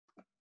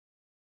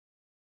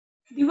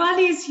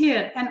Diwali is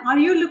here, and are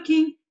you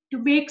looking to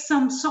bake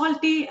some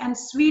salty and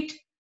sweet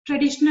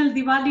traditional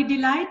Diwali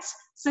delights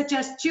such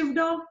as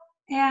chivdo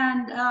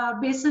and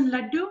besan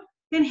laddu?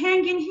 Then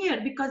hang in here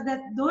because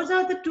those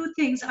are the two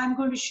things I'm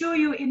going to show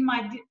you in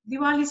my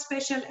Diwali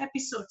special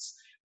episodes.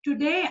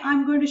 Today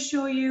I'm going to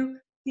show you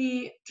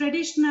the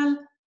traditional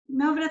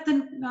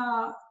Navratan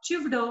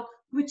chivdo,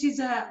 which is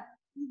a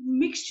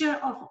mixture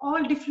of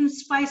all different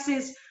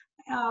spices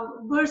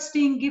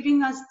bursting,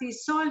 giving us the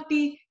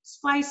salty,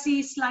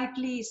 spicy,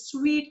 slightly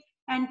sweet,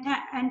 and,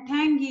 and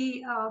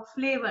tangy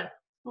flavor.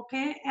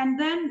 Okay, and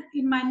then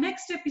in my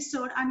next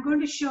episode, I'm going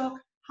to show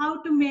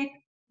how to make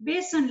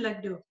besan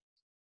laddu.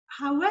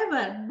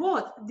 However,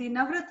 both the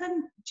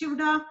Navratan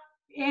chivda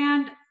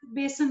and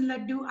besan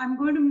laddu, I'm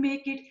going to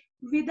make it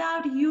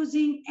without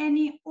using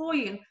any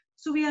oil.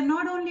 So we are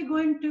not only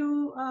going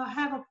to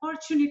have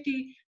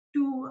opportunity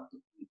to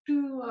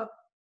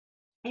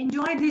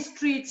enjoy these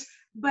treats,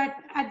 but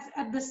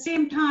at the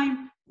same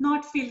time,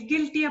 not feel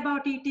guilty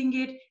about eating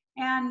it.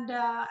 And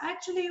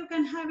actually, you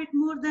can have it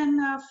more than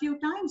a few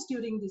times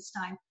during this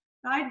time,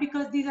 right?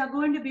 Because these are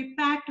going to be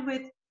packed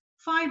with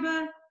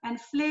fiber and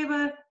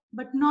flavor,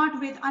 but not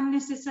with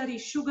unnecessary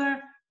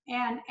sugar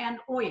and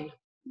oil.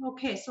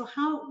 Okay, so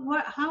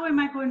how am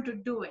I going to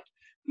do it?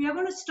 We are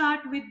going to start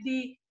with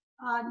the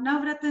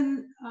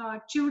Navratan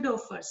chivdo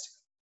first.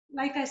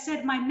 Like I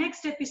said, my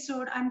next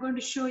episode, I'm going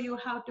to show you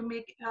how to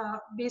make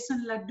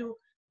besan laddu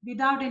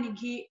without any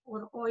ghee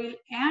or oil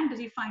and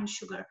refined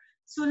sugar.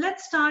 So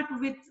let's start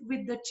with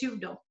the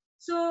chivdo.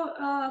 So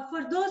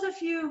for those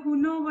of you who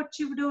know what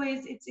chivdo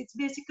is, it's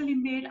basically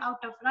made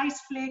out of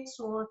rice flakes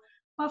or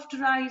puffed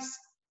rice.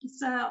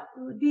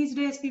 These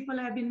days, people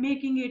have been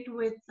making it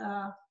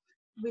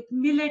with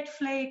millet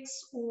flakes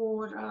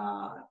or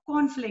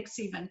corn flakes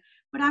even.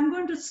 But I'm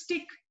going to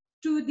stick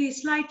to the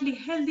slightly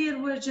healthier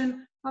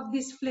version of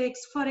these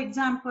flakes. For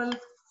example,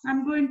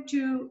 I'm going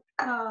to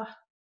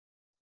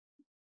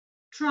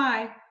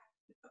try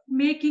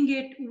making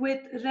it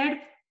with red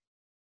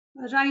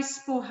rice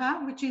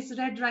poha, which is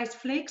red rice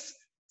flakes,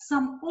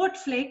 some oat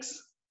flakes,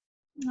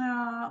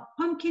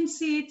 pumpkin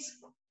seeds,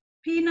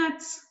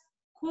 peanuts,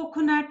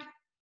 coconut,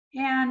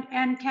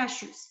 and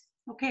cashews.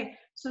 Okay,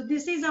 so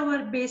this is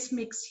our base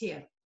mix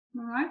here.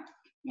 All right,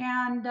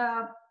 and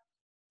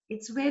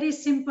it's very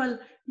simple.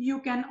 You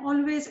can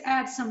always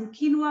add some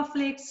quinoa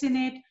flakes in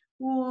it,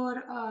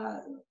 or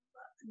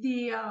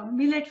the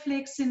millet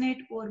flakes in it,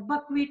 or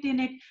buckwheat in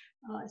it,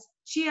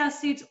 chia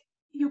seeds.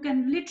 You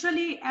can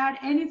literally add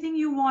anything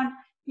you want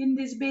in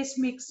this base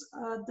mix,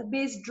 the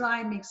base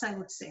dry mix, I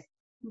would say.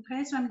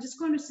 Okay, so I'm just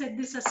going to set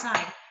this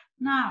aside.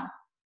 Now,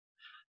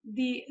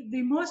 the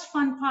most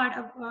fun part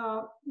of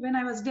when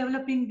I was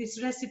developing this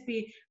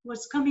recipe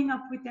was coming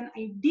up with an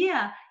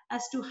idea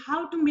as to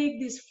how to make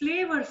this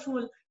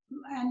flavorful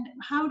and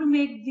how to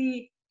make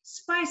the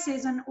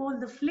spices and all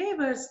the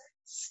flavors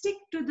stick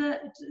to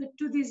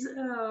these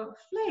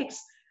flakes.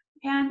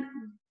 And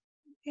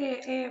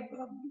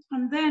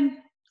and then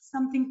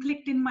something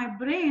clicked in my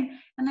brain,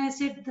 and I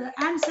said the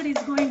answer is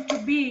going to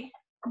be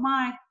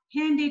my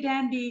handy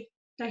dandy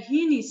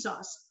tahini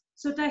sauce.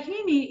 So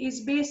tahini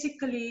is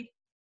basically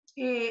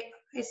a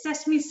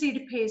sesame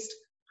seed paste,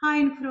 high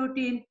in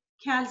protein,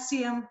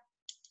 calcium,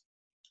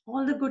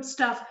 all the good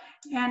stuff,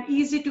 and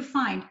easy to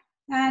find.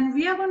 And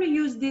we are going to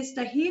use this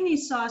tahini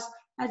sauce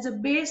as a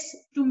base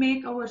to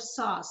make our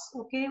sauce,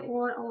 okay,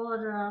 or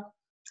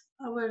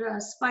our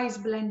spice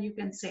blend, you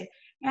can say.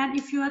 And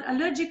if you are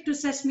allergic to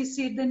sesame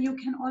seed, then you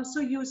can also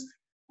use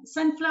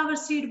sunflower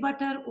seed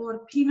butter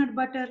or peanut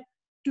butter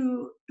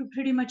to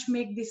pretty much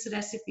make this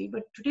recipe.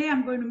 But today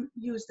I'm going to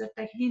use the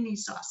tahini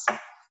sauce.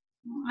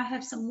 I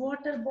have some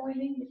water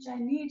boiling, which I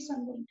need, so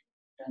I'm going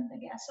to turn the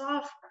gas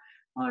off.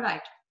 All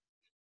right.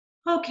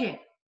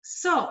 Okay,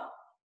 so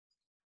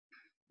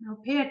now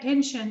pay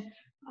attention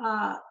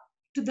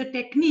to the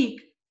technique,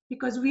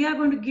 because we are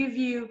going to give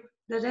you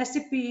the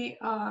recipe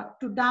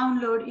to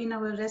download in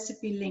our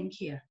recipe link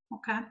here.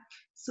 Okay,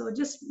 so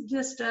just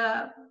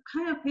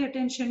kind of pay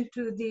attention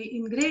to the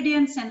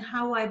ingredients and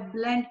how I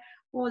blend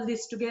all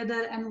this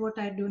together and what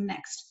I do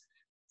next.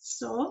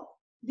 So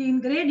the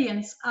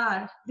ingredients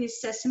are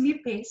this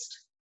sesame paste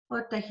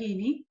or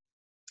tahini,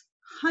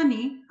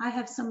 honey. I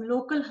have some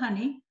local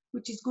honey,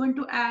 which is going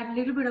to add a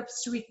little bit of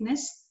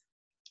sweetness,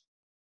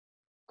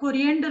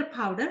 coriander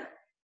powder,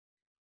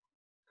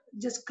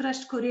 just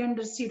crushed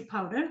coriander seed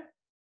powder.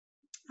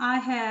 I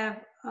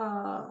have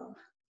a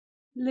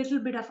little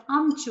bit of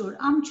amchur.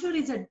 Amchur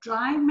is a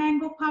dry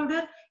mango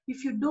powder.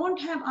 If you don't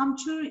have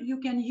amchur, you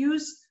can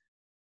use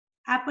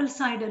apple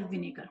cider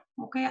vinegar.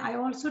 Okay, I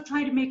also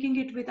tried making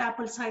it with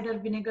apple cider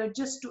vinegar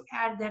just to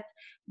add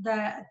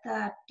that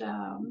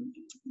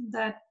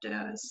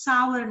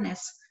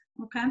sourness.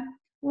 Okay,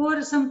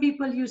 or some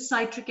people use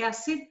citric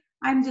acid.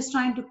 I'm just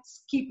trying to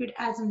keep it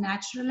as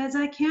natural as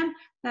I can.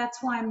 That's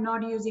why I'm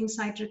not using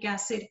citric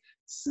acid.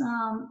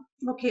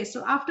 Okay,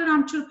 so after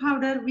amchur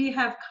powder, we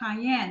have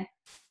cayenne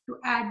to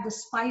add the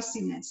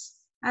spiciness.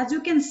 As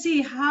you can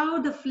see how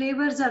the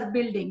flavors are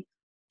building.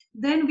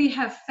 Then we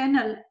have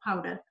fennel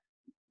powder.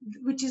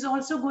 which is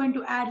also going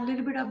to add a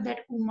little bit of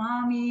that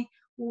umami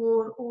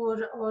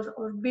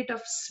or bit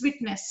of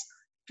sweetness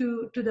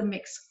to the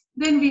mix.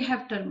 Then we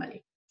have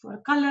turmeric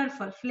for color,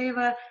 for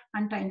flavor,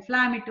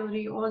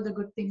 anti-inflammatory, all the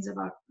good things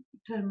about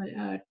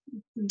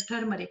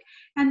turmeric.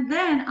 And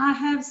then I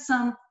have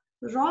some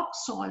rock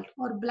salt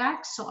or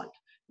black salt.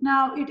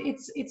 Now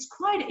it's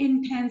quite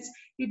intense.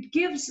 It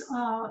gives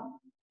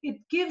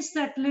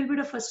that little bit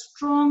of a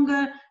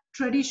stronger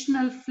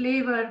traditional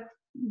flavor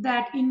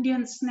that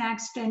Indian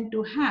snacks tend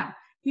to have.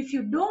 If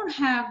you don't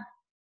have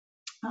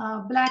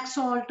black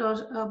salt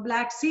or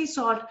black sea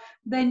salt,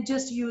 then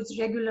just use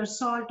regular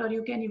salt, or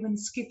you can even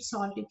skip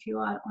salt if you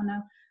are on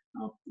a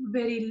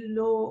very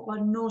low or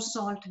no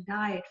salt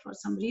diet for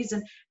some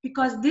reason,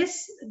 because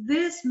this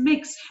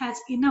mix has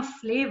enough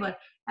flavor.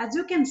 As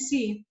you can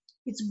see,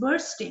 it's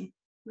bursting,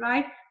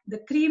 right? The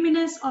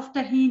creaminess of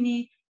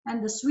tahini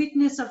and the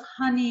sweetness of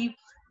honey,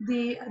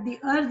 the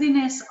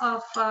earthiness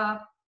of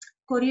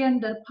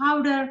coriander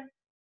powder,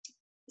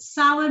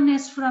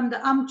 sourness from the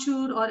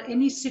amchur or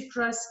any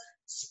citrus,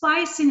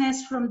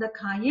 spiciness from the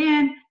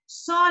cayenne,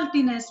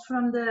 saltiness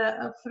from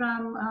the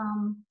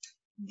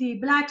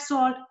black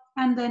salt,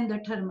 and then the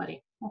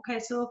turmeric. Okay,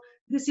 so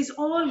this is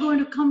all going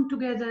to come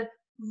together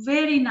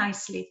very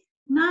nicely.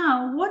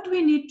 Now, what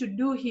we need to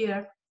do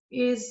here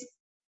is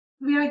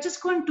we are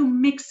just going to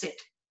mix it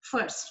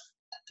first,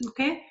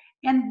 okay?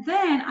 And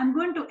then I'm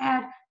going to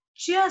add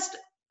just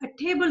a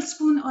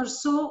tablespoon or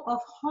so of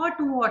hot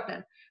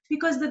water,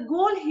 because the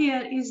goal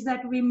here is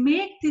that we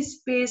make this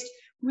paste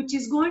which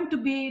is going to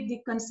be the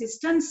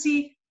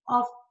consistency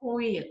of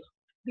oil.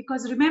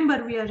 Because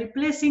remember, we are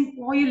replacing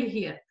oil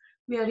here.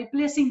 We are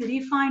replacing the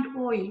refined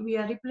oil. We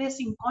are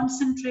replacing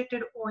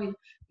concentrated oil,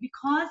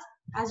 because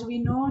as we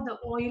know, the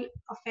oil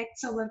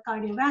affects our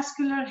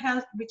cardiovascular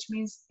health, which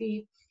means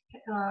the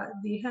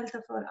health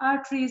of our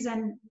arteries,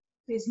 and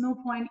there's no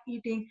point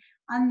eating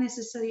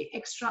unnecessary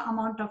extra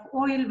amount of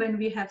oil when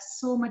we have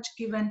so much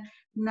given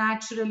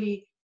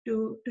naturally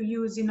to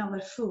use in our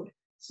food.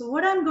 So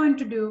what I'm going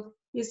to do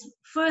is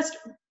first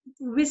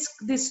whisk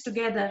this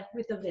together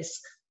with a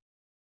whisk.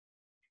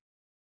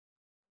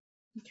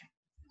 Okay.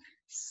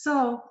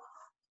 So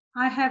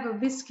I have a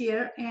whisk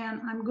here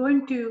and I'm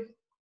going to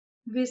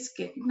whisk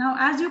it. Now,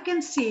 as you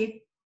can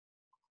see,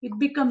 it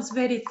becomes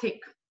very thick,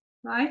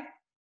 right?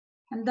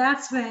 And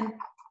that's when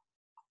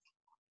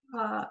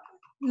a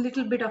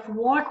little bit of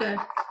water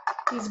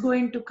is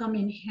going to come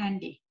in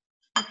handy.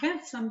 Okay,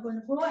 so I'm going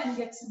to go and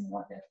get some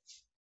water.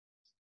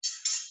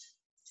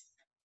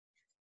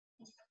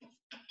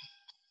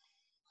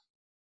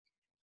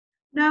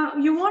 Now,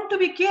 you want to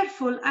be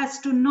careful as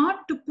to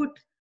not to put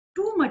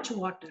too much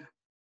water,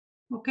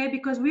 okay,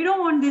 because we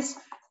don't want this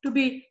to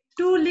be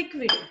too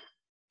liquid,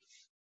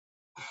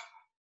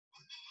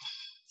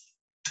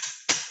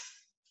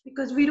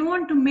 because we don't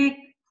want to make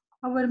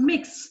our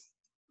mix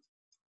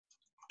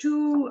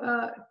too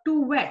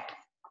wet.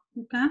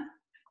 Okay,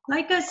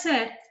 like I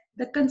said,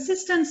 the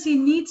consistency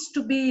needs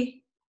to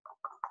be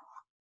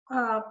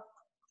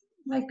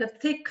like a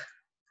thick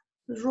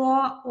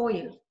raw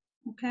oil.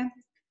 Okay,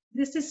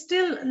 this is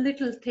still a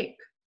little thick,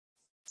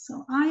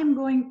 so I am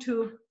going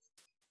to,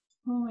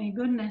 oh my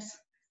goodness,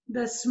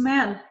 the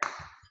smell,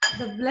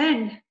 the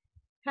blend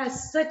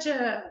has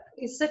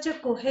is such a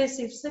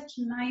cohesive, such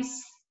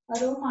nice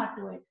aroma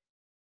to it.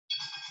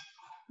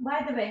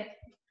 By the way,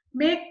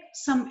 make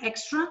some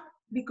extra,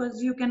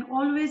 because you can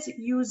always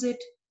use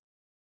it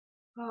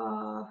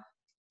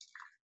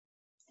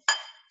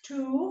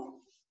to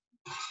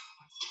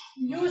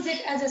use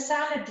it as a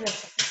salad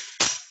dressing.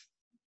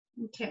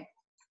 Okay,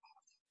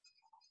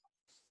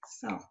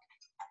 so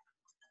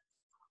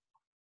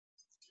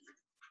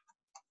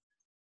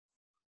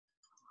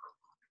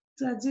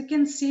as you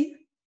can see,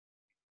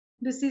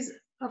 this is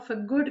of a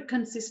good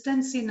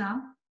consistency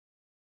now.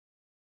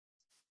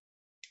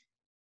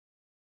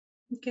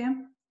 Okay,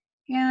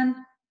 and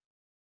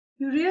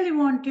you really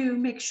want to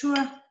make sure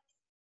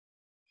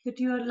that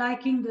you are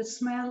liking the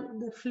smell,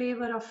 the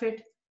flavor of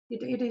it.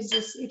 It is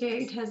just,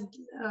 it has,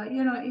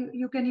 you know,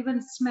 you can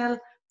even smell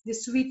the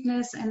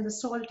sweetness and the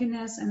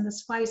saltiness and the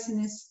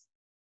spiciness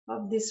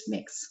of this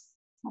mix.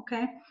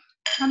 Okay,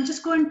 I'm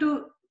just going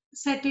to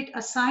set it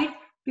aside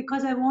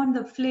because I want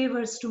the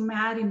flavors to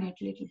marinate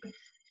a little bit.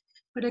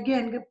 But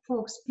again,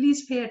 folks,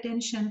 please pay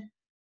attention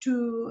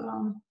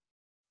to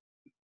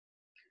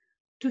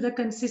the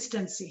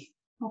consistency.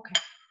 Okay,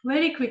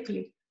 very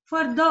quickly.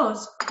 For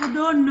those who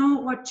don't know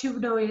what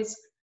chivdo is,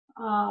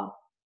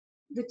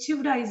 the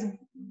chivda is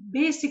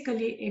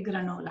basically a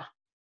granola.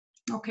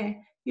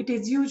 Okay, it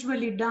is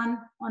usually done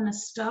on a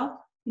stove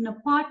in a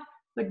pot,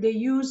 but they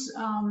use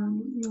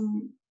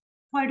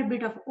quite a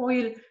bit of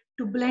oil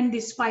to blend the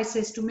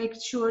spices to make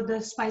sure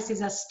the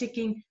spices are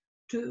sticking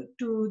to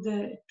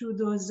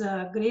those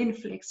grain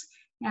flakes.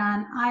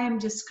 And I am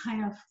just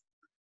kind of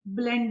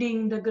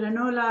blending the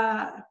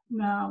granola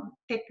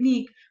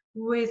technique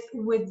with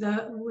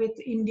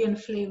Indian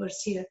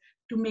flavors here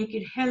to make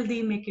it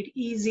healthy, make it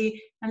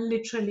easy, and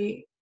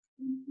literally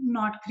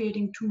not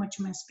creating too much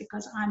mess,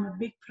 because I'm a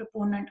big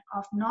proponent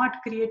of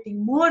not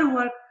creating more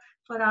work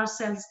for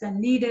ourselves than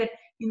needed,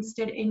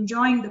 instead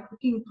enjoying the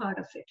cooking part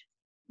of it.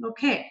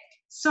 Okay,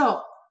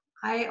 so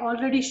I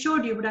already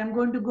showed you, but I'm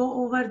going to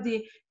go over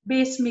the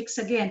base mix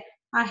again.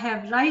 I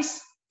have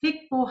rice,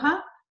 thick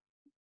poha,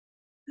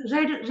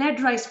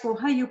 red rice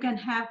poha. You can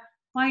have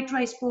white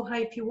rice poha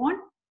if you want.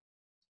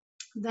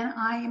 Then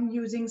I am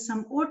using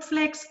some oat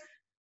flakes,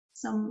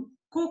 some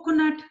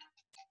coconut,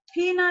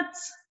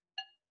 peanuts,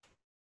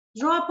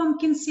 raw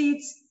pumpkin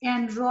seeds,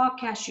 and raw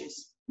cashews.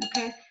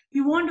 Okay,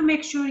 you want to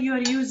make sure you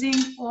are using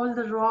all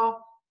the raw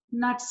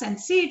nuts and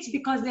seeds,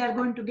 because they are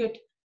going to get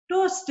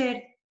toasted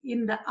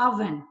in the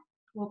oven.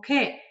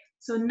 Okay,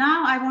 so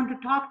now I want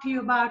to talk to you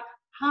about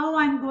how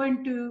I'm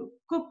going to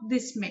cook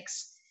this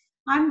mix.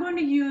 I'm going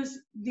to use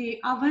the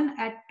oven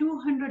at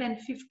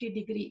 250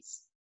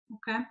 degrees.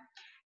 Okay,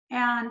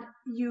 and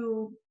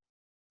you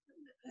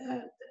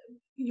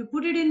you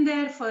put it in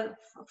there for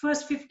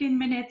first 15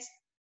 minutes.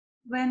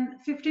 When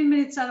 15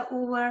 minutes are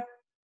over,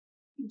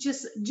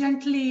 just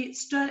gently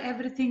stir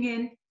everything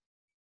in,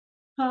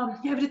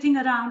 everything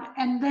around,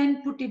 and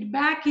then put it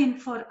back in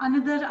for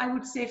another, I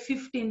would say,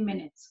 15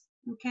 minutes.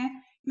 Okay,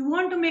 you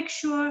want to make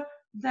sure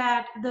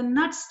that the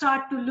nuts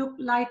start to look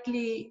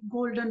lightly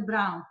golden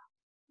brown,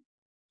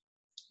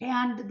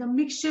 and the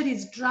mixture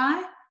is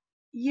dry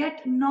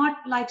yet not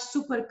like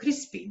super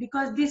crispy,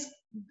 because this,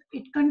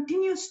 it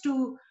continues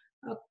to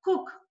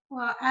cook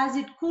as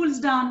it cools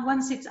down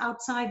once it's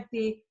outside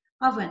the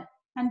oven.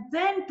 And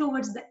then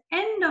towards the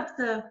end of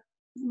the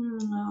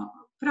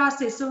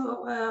process,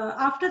 so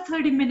after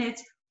 30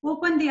 minutes,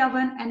 open the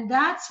oven, and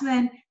that's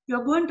when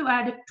you're going to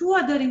add two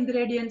other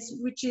ingredients,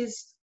 which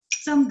is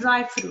some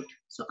dry fruit.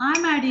 So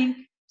I'm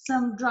adding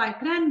some dry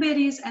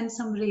cranberries and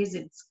some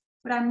raisins,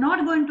 but I'm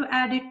not going to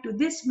add it to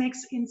this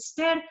mix.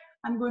 Instead,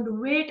 I'm going to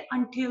wait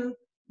until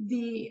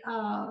the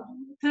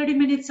 30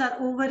 minutes are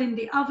over in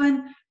the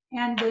oven,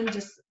 and then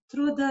just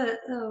throw the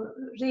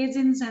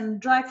raisins and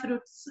dry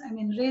fruits,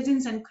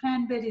 raisins and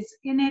cranberries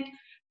in it,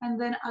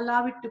 and then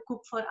allow it to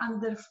cook for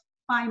another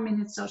 5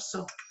 minutes or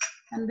so.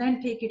 And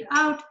then take it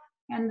out,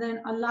 and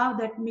then allow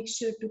that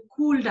mixture to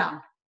cool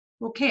down.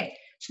 Okay,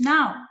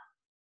 now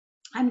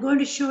I'm going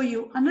to show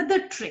you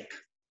another trick,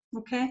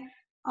 okay,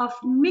 of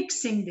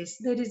mixing this.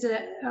 There is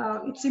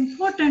a, it's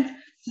important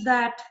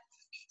that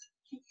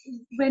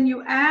when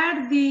you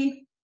add the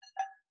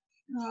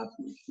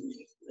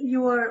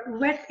your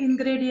wet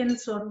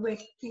ingredients, or wet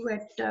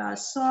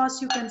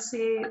sauce, you can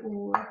say,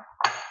 or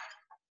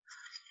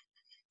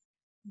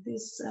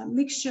this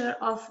mixture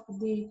of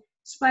the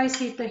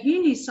spicy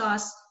tahini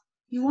sauce,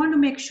 you want to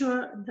make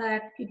sure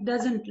that it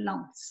doesn't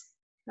lumps,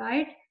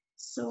 right?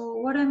 So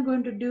what I'm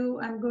going to do,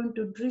 I'm going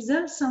to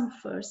drizzle some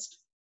first.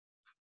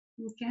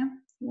 Okay,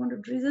 you want to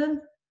drizzle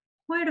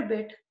quite a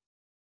bit,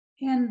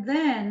 and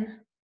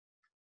then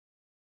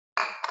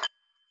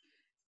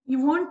you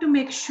want to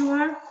make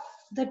sure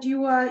that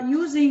you are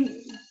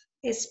using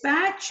a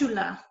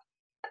spatula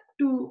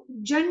to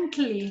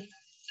gently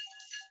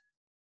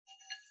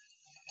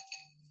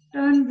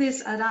turn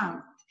this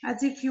around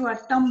as if you are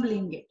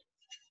tumbling it.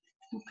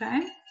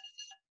 Okay,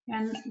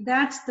 and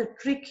that's the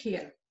trick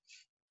here.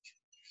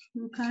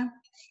 Okay,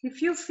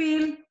 if you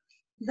feel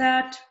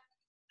that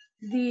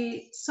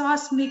the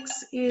sauce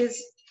mix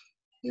is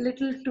a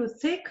little too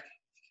thick,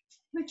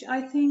 which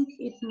I think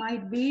it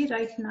might be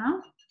right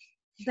now,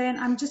 then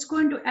I'm just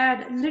going to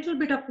add a little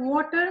bit of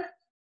water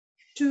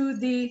to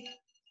the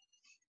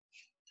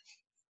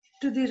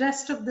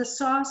rest of the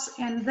sauce,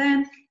 and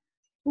then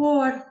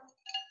pour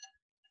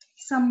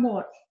some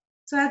more.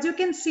 So as you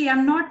can see,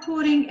 I'm not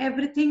pouring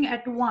everything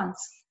at once,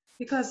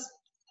 because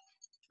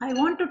I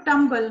want to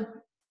tumble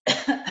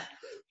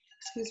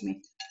excuse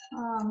me,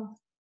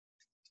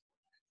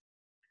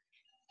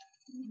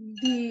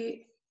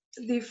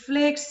 the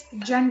flakes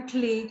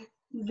gently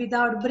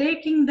without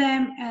breaking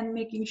them, and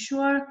making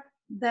sure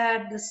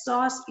that the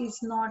sauce is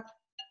not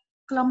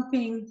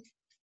clumping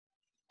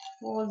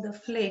all the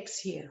flakes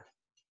here.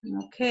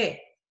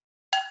 Okay,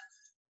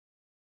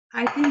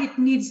 I think it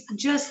needs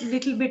just a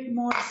little bit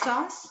more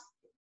sauce.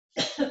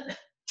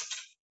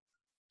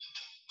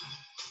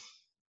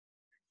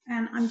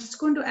 And I'm just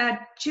going to add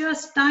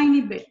just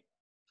tiny bit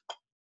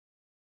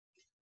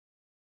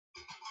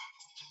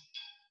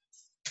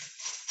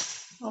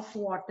of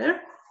water,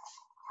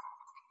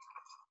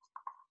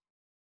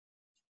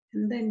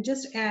 and then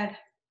just add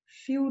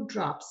few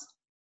drops.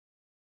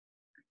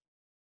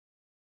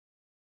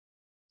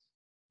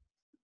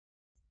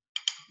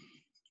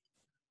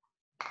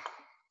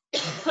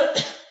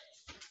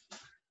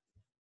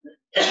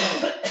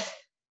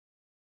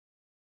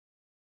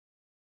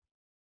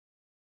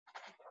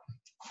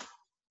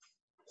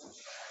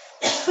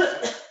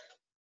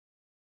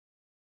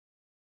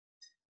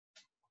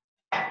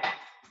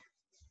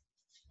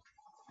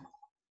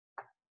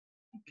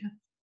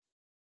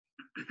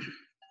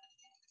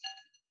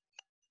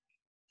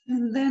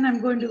 And then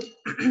I'm going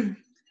to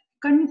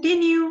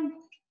continue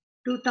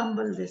to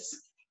tumble this.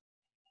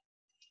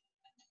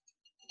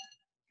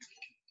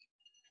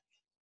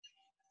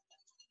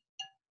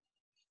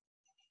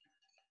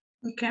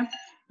 Okay,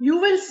 you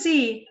will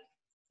see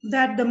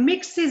that the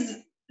mix is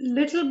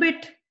little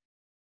bit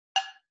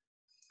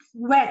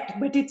wet,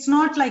 but it's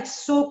not like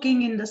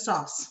soaking in the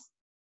sauce.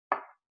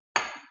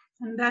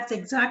 And that's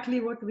exactly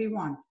what we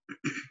want.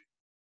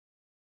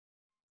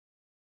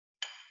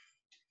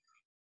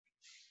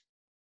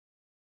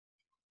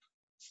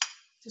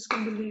 Just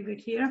going to leave it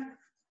here.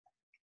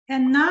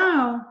 And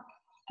now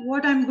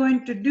what I'm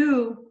going to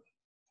do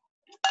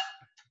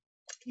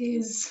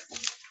is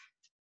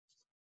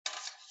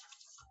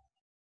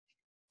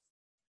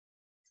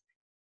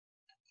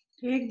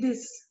take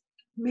this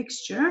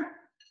mixture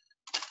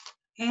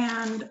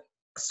and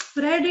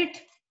spread it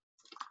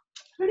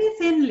pretty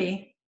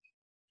thinly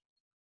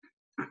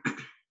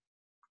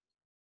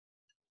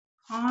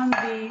on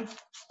the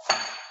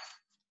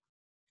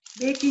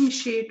baking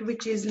sheet,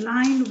 which is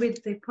lined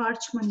with the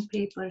parchment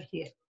paper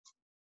here.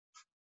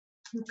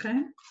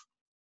 Okay.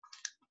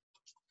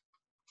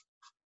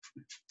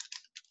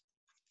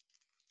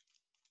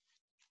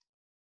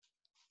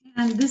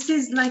 And this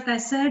is, like I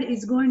said,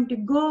 is going to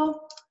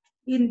go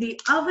in the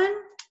oven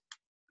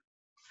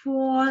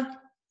for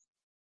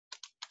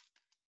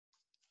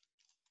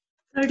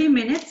 30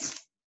 minutes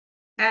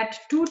at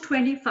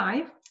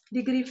 225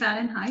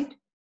 Fahrenheit.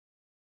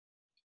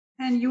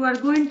 And you are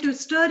going to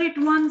stir it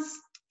once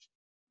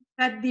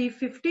at the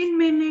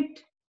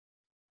 15-minute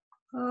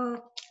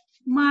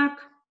mark.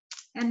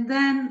 And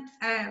then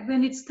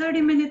when it's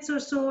 30 minutes or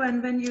so,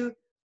 and when you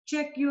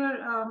check your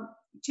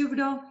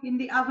chivdo in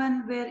the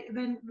oven,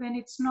 when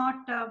it's not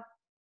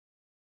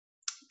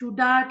too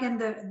dark and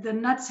the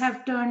nuts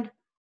have turned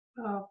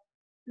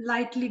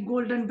lightly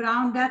golden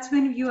brown, that's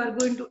when you are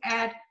going to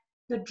add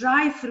the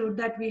dry fruit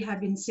that we have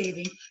been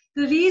saving.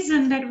 The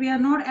reason that we are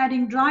not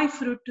adding dry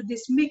fruit to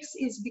this mix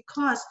is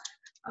because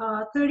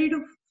 30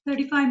 to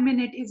 35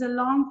 minutes is a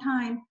long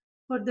time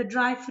for the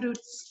dry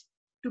fruits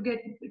to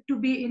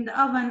be in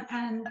the oven,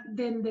 and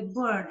then they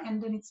burn,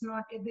 and then it's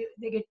not,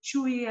 they get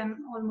chewy and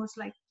almost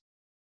like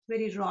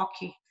very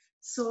rocky.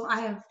 So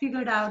I have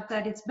figured out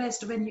that it's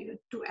best when you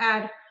to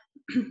add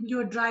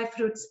your dry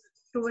fruits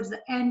towards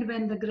the end,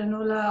 when the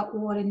granola,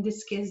 or in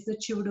this case the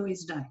chivdo,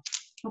 is done.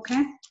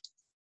 Okay,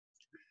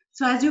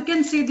 so as you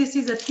can see, this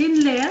is a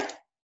thin layer,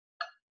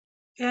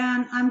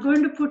 and I'm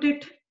going to put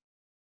it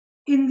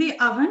in the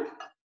oven,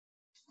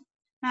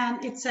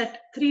 and it's at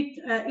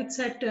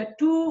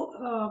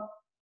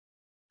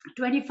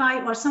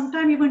 225, or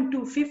sometime even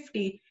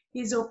 250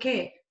 is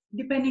okay,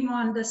 depending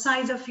on the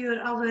size of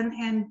your oven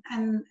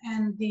and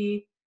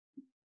the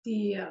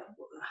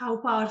how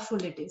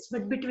powerful it is.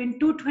 But between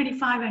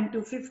 225 and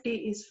 250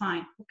 is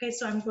fine. Okay,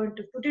 so I'm going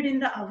to put it in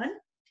the oven.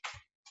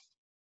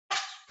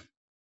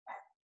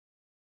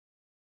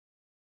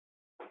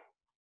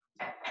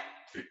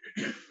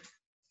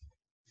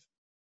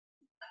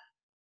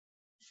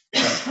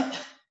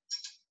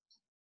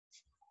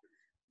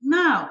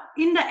 Now,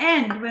 in the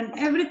end, when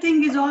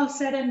everything is all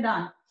said and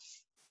done,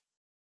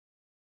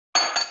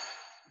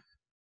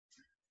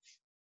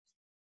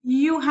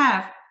 you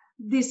have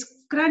this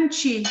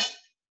crunchy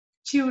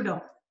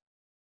chivdo.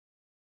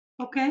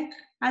 Okay,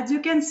 as you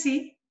can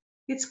see,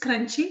 it's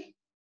crunchy,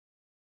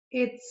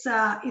 it's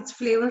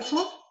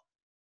flavorful,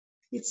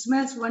 it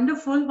smells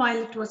wonderful while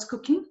it was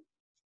cooking,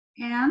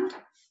 and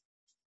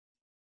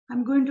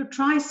I'm going to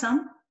try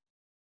some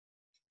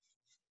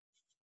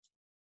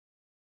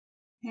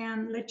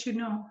and let you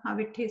know how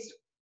it tastes.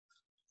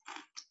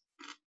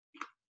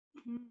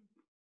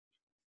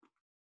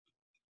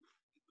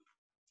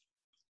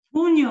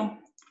 Who knew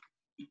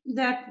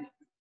that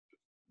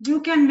you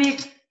can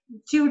make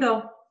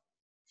chivdo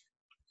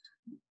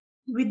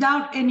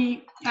without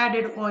any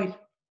added oil?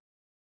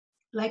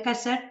 Like I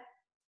said,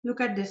 look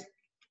at this.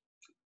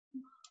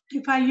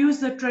 If I use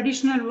the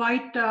traditional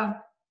white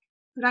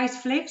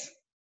rice flakes,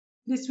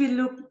 this will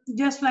look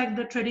just like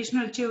the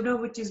traditional chivdo,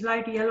 which is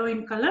light yellow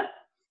in color.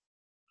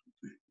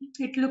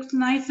 It looks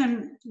nice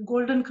and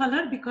golden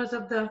color because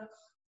of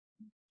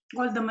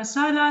all the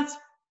masalas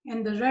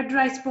and the red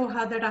rice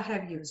poha that I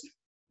have used.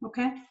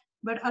 Okay,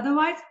 but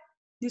otherwise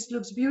this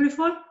looks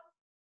beautiful.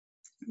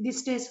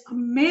 This tastes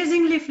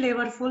amazingly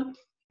flavorful.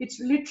 It's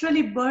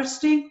literally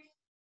bursting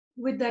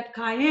with that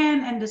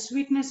cayenne and the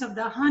sweetness of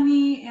the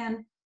honey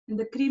and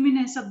the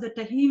creaminess of the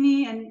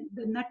tahini and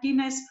the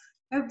nuttiness.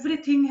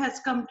 Everything has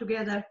come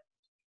together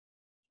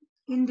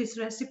in this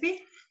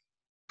recipe.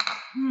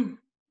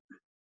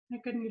 I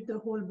can eat the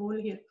whole bowl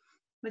here.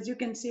 As you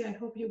can see, I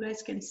hope you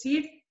guys can see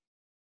it.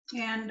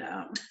 And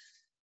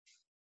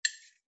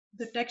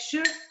the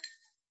texture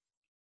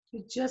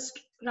is just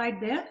right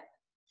there.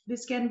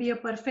 This can be a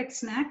perfect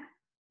snack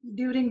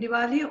during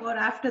Diwali or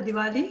after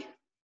Diwali,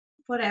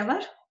 forever.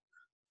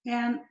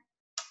 And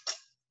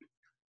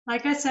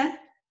like I said,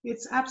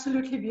 it's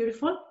absolutely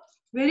beautiful,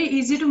 very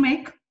easy to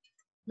make.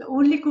 The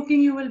only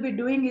cooking you will be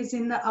doing is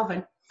in the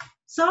oven.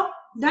 So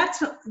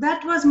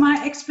that was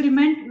my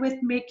experiment with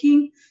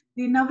making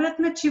the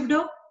Navratna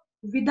Chivdo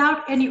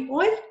without any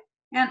oil,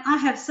 and I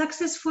have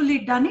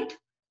successfully done it.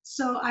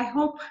 So I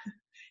hope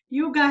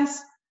you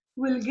guys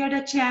will get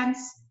a chance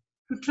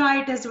to try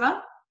it as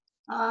well.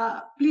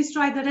 Please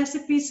try the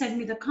recipe, send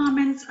me the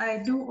comments. I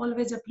do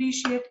always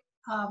appreciate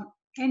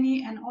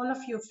any and all of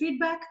your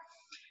feedback.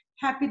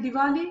 Happy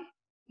Diwali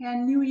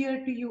and New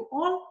Year to you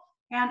all.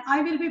 And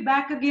I will be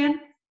back again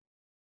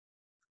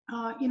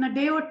in a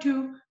day or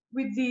two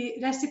with the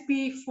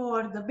recipe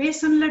for the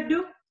besan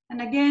laddu.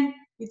 And again,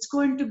 it's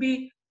going to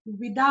be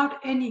without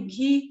any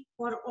ghee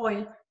or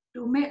oil.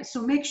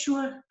 So make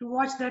sure to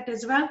watch that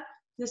as well.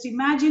 Just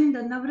imagine the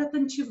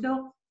Navratan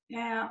Chivdo,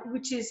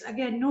 which is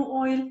again no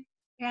oil,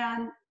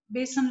 and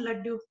besan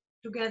laddu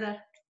together.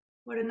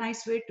 What a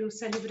nice way to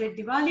celebrate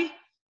Diwali.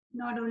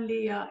 Not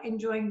only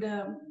enjoying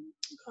the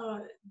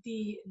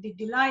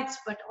delights,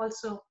 but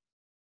also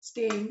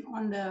staying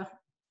on the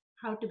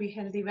how to be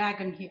healthy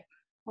wagon here.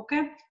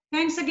 Okay,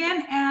 thanks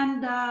again,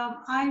 and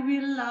I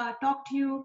will talk to you